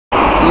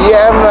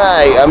Yeah,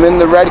 mate, I'm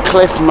in the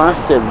Redcliffe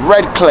Massive.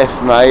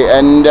 Redcliffe, mate,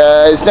 and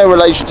it's no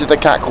relation to the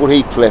cat called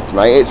Heathcliff,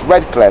 mate. It's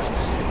Redcliffe.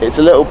 It's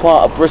a little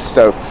part of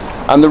Bristol.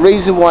 And the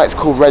reason why it's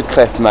called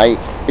Redcliffe,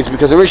 mate, is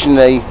because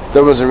originally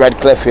there was a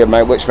Redcliffe here,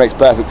 mate, which makes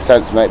perfect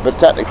sense, mate.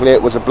 But technically it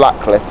was a black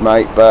cliff,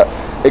 mate, but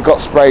it got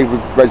sprayed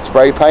with red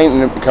spray paint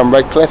and it became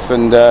Redcliffe,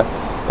 and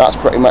that's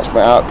pretty much,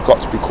 mate, how it got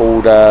to be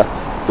called the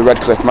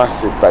Redcliffe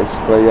Massive,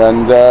 basically.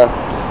 And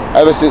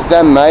ever since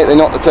then, mate, they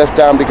knocked the cliff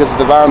down because of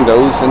the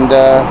Vandals, and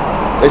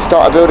they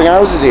started building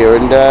houses here,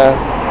 and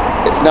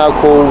it's now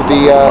called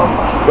the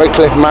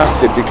Redcliffe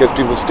Massive because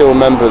people still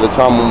remember the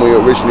time when we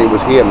originally was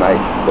here, mate,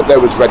 that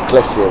there was red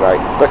cliffs here, mate.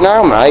 But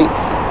now, mate,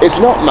 it's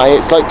not, mate,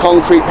 it's like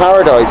concrete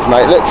paradise,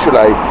 mate,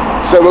 literally.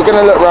 So we're going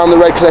to look around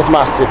the Redcliffe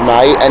Massive,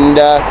 mate, and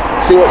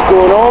see what's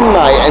going on,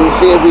 mate, and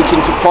see if we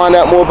can find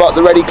out more about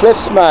the Reddy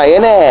Cliffs,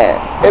 mate, innit?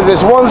 If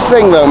there's one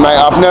thing, though, mate,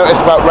 I've noticed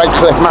about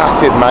Redcliffe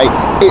Massive, mate,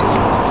 it's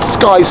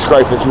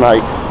skyscrapers,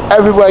 mate.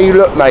 Everywhere you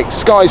look, mate,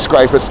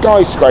 skyscraper,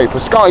 skyscraper,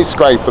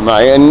 skyscraper,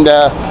 mate, and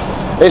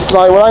it's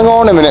like, well, hang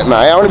on a minute,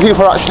 mate, how many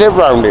people actually live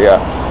around here?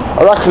 I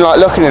reckon, like,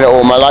 looking at it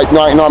all, mate, like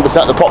 99%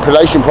 of the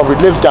population probably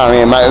lives down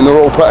here, mate, and they're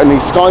all putting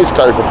these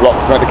skyscraper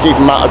blocks, mate, to keep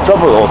them out of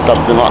trouble or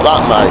something like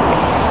that, mate.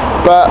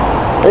 But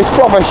it's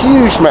proper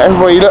huge, mate,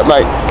 everywhere you look,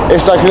 mate,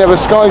 it's like another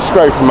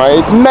skyscraper,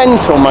 mate. It's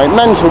mental, mate,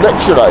 mental,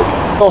 literally.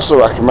 I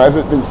also reckon, mate,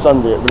 if it's been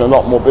Sunday, it'd been a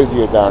lot more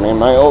busier down here,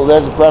 mate. Oh,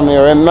 there's a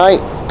Premier Inn,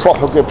 mate.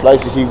 Proper good place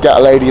if you get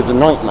a lady of the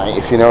night, mate,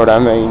 if you know what I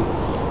mean.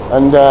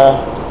 And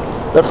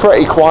they're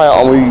pretty quiet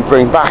on what you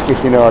bring back, if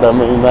you know what I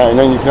mean, mate. And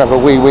then you can have a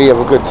wee have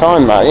a good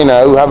time, mate. You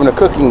know, having a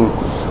cooking,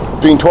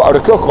 being taught how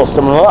to cook or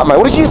something like that, mate.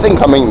 What did you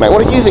think I mean, mate?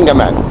 What did you think I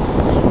meant?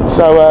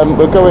 So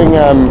we're going.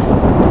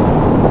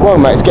 Well,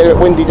 mate, it's getting a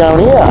bit windy down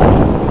here.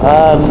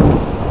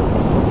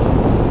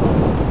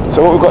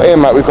 So what we've got here,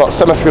 mate, we've got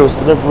Summerfield's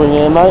delivering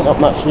here, mate, not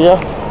much here.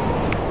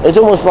 It's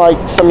almost like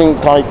something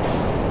like,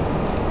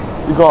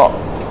 we've got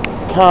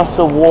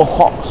Castle War,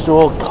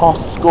 Hawkstraw,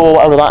 Costco,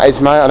 whatever that is,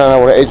 mate, I don't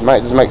know what it is,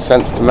 mate, it doesn't make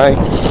sense to me.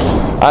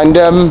 And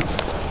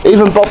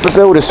even Bob the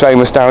Builder's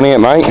famous down here,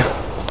 mate.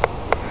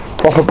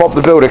 Proper Bob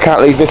the Builder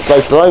can't leave this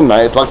place alone,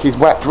 mate, it's like his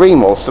wet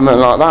dream or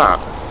something like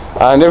that.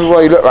 And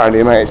everywhere you look around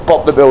here, mate, it's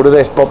Bob the Builder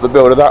this, Bob the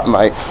Builder that,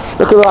 mate.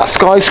 Look at that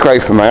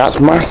skyscraper, mate, that's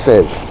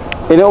massive.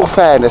 In all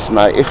fairness,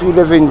 mate, if you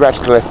live in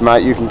Redcliffe,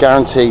 mate, you can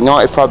guarantee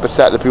 95%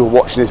 of the people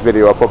watching this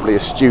video are probably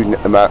a student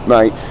at the moment,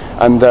 mate,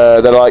 and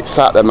they're like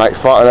sat there, mate,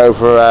 fighting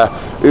over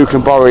who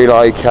can borrow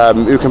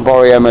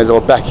Emma's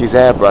or Becky's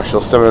airbrush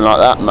or something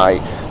like that,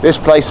 mate. This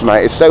place,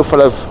 mate, is so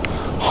full of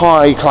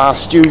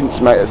high-class students,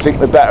 mate, that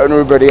think they're better than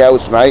everybody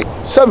else, mate.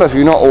 Some of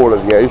you, not all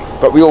of you,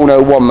 but we all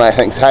know one, mate,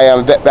 thinks, hey,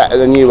 I'm a bit better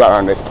than you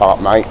around this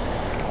part, mate.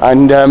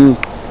 And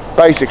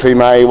basically,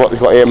 mate, what we've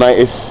got here, mate,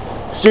 is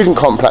student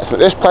complex,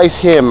 but this place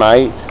here,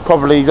 mate,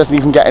 probably doesn't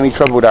even get any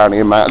trouble down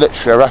here, mate.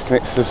 Literally, I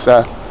reckon it's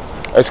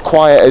as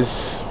quiet as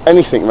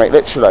anything, mate,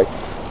 literally,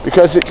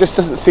 because it just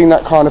doesn't seem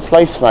that kind of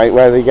place, mate,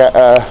 where they get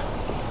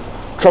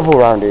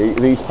trouble around here,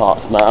 these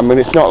parts, mate. I mean,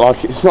 it's not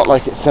like it's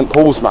St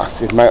Paul's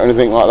Massive, mate, or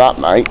anything like that,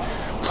 mate.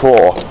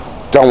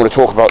 Don't want to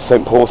talk about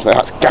St Paul's, mate.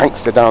 That's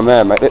gangster down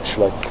there, mate,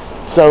 literally.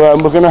 So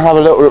we're going to have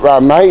a little look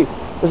around, mate.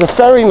 There's a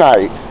ferry,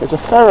 mate. There's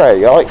a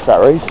ferry. I like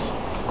ferries.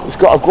 It's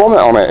got a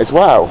grommet on it as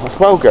well. That's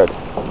well good.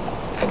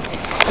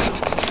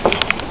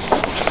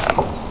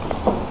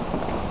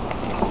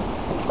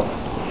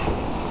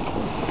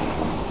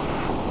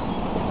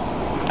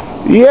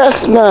 Yes,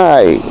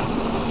 mate.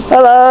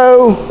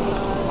 Hello.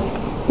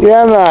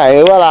 Yeah,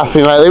 mate. Well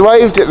happy, mate. They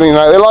waved at me,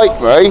 mate. They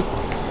like me.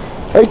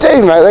 They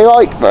do, mate. They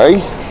like me.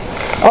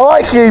 I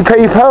like you,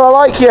 people. I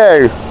like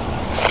you.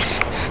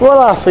 Well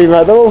happy,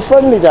 mate. They're all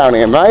friendly down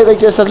here, mate. They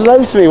just said hello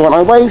to me when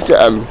I waved at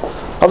them.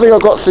 I think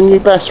I've got some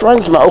new best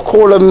friends, mate. We'll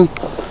call them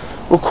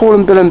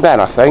Bill and Ben,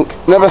 I think.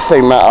 Another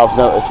thing, mate, I've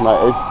noticed, mate,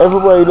 is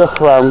everywhere you look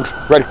around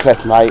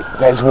Redcliffe, mate,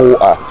 there's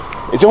water.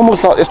 It's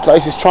almost like this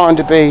place is trying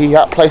to be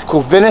that place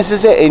called Venice,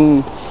 is it,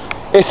 in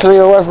Italy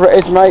or wherever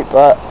it is, mate?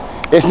 But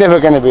it's never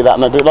going to be that,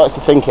 mate. But it likes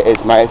to think it is,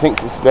 mate. It thinks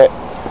it's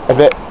a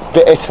bit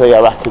Italy,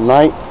 I reckon,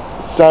 mate.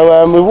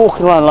 So we're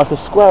walking around like a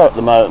square at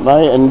the moment,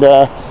 mate, and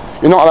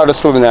you're not allowed to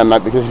swim in there,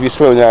 mate, because if you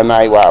swim in there,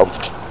 mate, well,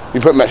 you're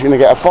pretty much going to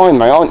get a fine,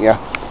 mate, aren't you?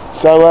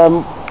 So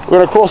we're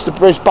going to cross the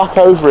bridge back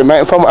over it, mate,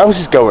 and find what else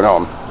is going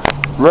on.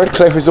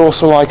 Redcliffe is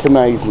also like a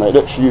maze, mate.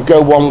 Literally, you go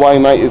one way,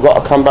 mate, you've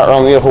got to come back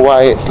around the other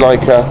way. It's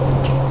like a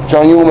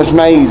ginormous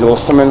maze or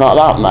something like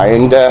that, mate.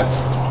 And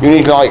you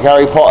need, like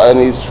Harry Potter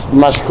and his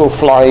magical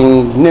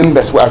flying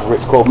nimbus, whatever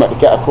it's called, mate, to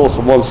get across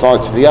from one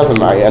side to the other,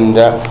 mate. And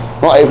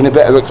not even a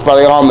bit of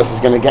Expelliarmus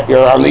is going to get you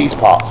around these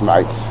parts,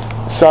 mate.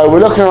 So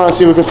we're looking around to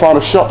see if we can find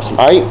a shops,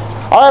 mate.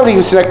 I haven't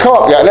even seen a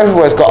co-op yet, and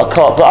everywhere's got a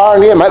co-op, but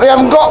around here, mate, they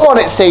haven't got one,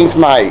 it seems,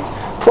 mate.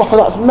 Proper,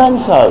 that's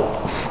mental.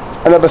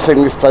 Another thing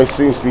this place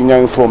seems to be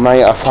known for,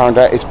 mate, I found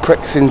out, is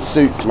pricks in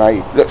suits,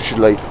 mate.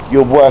 Literally,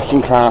 your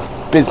working class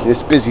business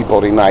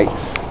busybody, mate,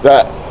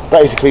 that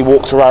basically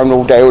walks around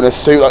all day in a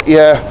suit like,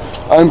 yeah,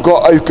 I've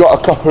got a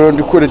couple of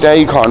 £100 a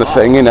day kind of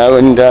thing, you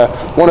know, and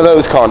one of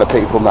those kind of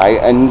people,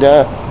 mate. And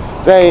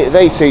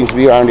they seem to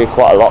be around here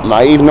quite a lot,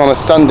 mate. Even on a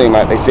Sunday,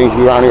 mate, they seem to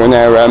be around here in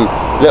their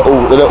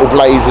little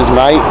blazers,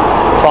 mate,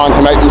 trying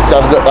to make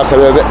themselves look like a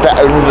little bit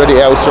better than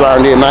everybody else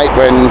around here, mate,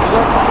 when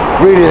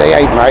really they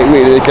ain't, mate.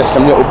 Really they're just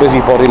some little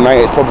busybody,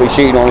 mate. It's probably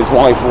cheating on his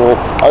wife or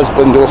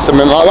husband or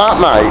something like that,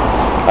 mate.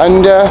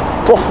 And I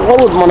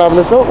wouldn't mind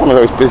having a thought one of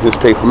those business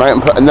people, mate,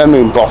 and putting them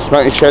in boss,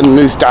 mate, and showing them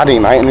who's daddy,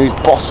 mate, and who's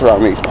boss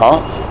around these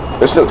parts.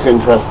 This looks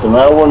interesting,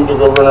 mate. I wonder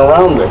if I'll run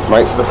around this,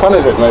 mate, for the fun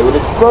of it, mate. But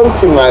it's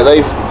broken, mate.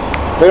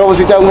 They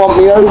obviously don't want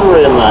me over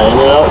here, mate, and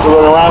I have to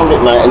run around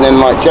it, mate, and then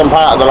like jump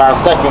out at the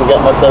last second and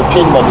get myself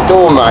chinned by the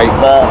door, mate.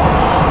 But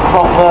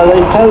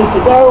they closed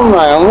it down,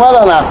 mate. I'm well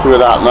unhappy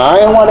with that,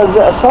 mate. I want a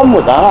bit of fun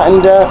with that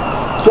and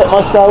get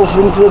myself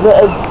into a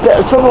bit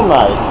of trouble,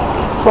 mate.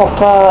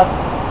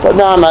 But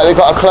no, mate, they've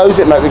got to close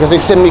it, mate, because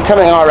they've seen me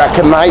coming, I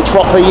reckon, mate.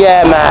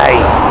 Yeah,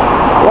 mate.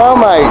 Well,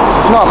 mate,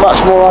 there's not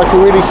much more I can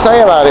really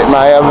say about it,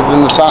 mate, other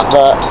than the fact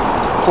that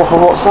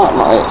what's that,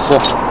 mate?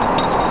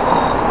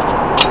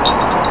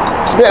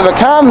 It's a bit of a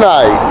can,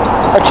 mate.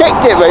 I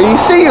kicked it, mate. You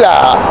see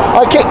that?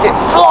 I kicked it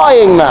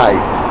flying,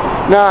 mate.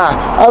 Nah,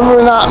 other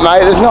than that,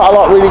 mate, there's not a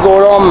lot really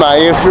going on,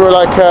 mate. If you're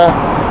like a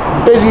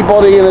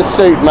busybody in a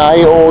suit,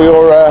 mate, or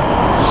you're a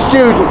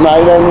student,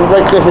 mate, then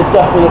Redcliffe is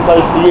definitely the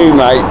place for you,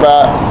 mate.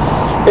 But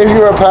if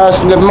you're a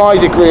person of my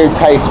degree of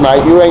taste,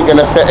 mate, you ain't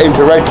going to fit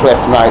into Redcliffe,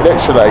 mate,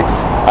 literally.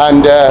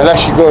 And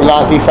unless you go and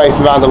like deface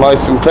and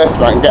vandalise some cliffs,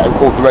 mate, and get them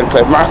called the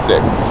Redcliffe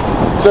Massive.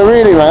 So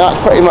really, mate,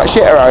 that's pretty much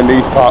it around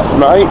these parts,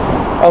 mate.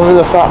 Other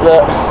than the fact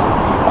that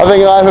I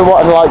think if I ever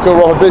wanted to like go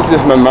rob a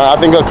businessman, mate, I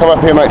think I'll come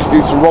up here, mate, to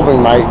do some robbing,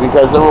 mate,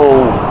 because they're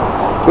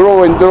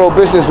all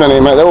businessmen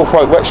here, mate. They're all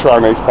quite rich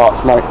around these parts,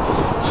 mate.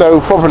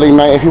 So probably,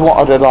 mate, if you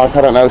wanted to, like,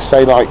 I don't know,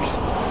 say like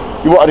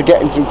you wanted to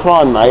get in some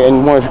crime, mate,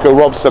 and wanted to go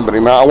rob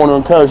somebody, mate, I want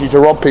to encourage you to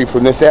rob people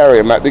in this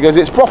area, mate, because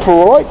it's proper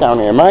alright down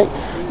here, mate.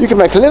 You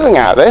can make a living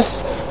out of this.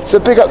 So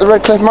big up the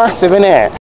Redcliffe Massive, innit?